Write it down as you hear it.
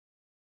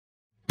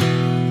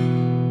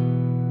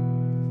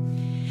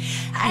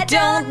I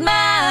don't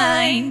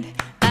mind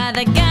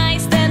other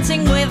guys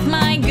dancing with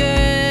my girl.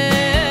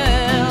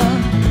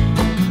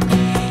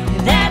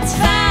 That's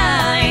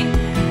fine,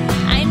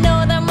 I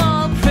know them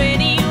all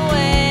pretty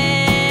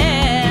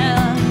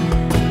well.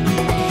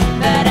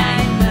 But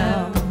I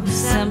know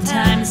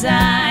sometimes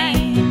I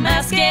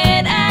must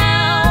get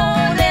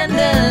out in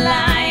the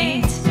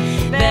light.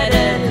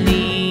 Better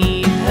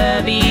leave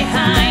her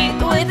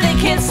behind. With the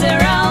kids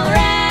they're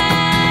alright.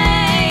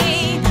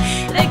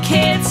 The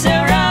kids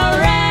are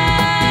alright.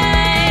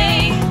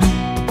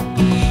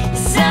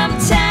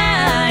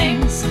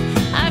 Sometimes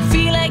I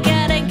feel I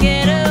gotta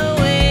get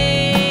away.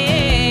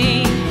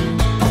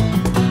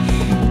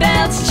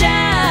 Bells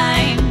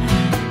chime,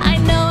 I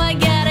know I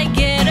gotta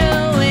get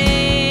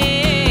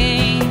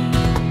away.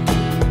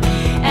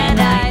 And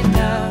I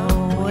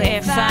know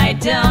if I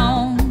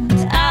don't,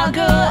 I'll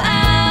go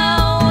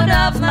out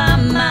of my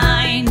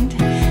mind.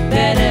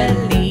 Better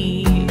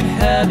leave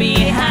her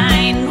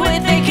behind.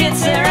 With the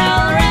kids they're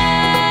alright.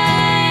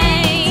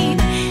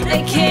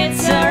 The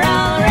kids are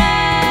alright.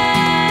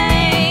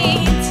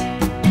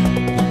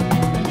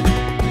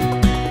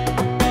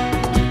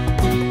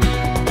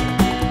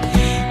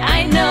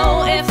 I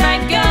know if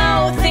I'd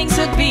go, things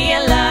would be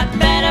a lot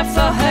better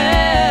for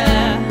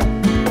her.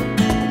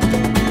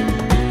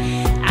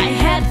 I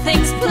had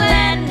things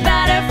planned,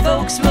 but her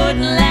folks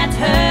wouldn't let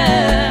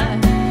her.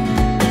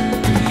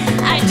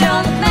 I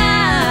don't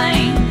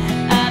mind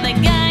other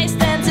guys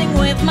dancing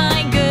with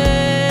my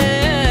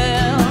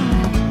girl.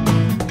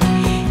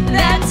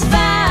 That's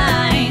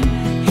fine,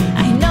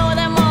 I know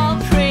them all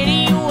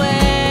pretty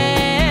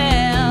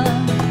well.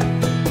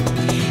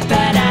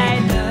 But I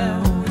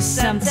know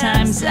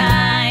sometimes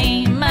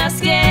I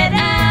must get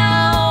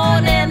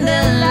out in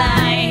the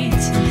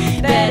light.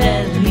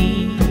 Better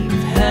leave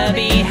her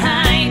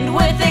behind.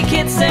 With the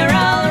kids they're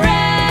alright.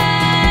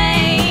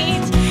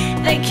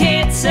 The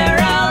kids are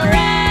alright.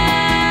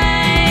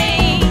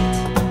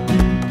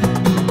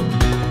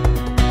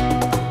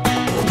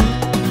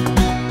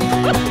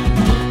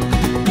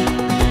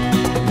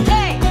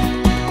 Hey!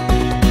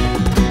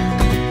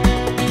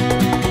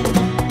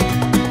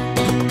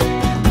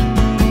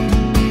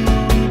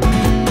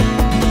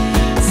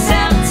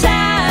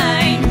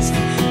 Sometimes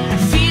I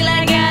feel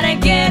I gotta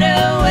get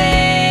away.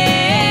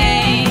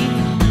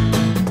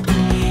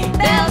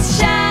 Bells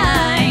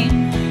chime,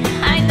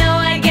 I know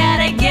I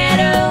gotta get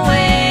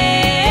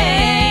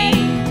away.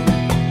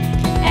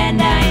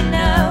 And I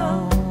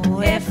know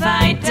if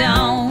I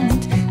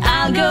don't,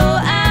 I'll go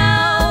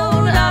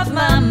out of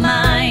my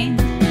mind.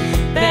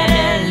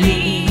 Better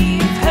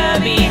leave her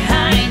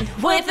behind.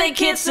 With the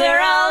kids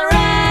they're alright.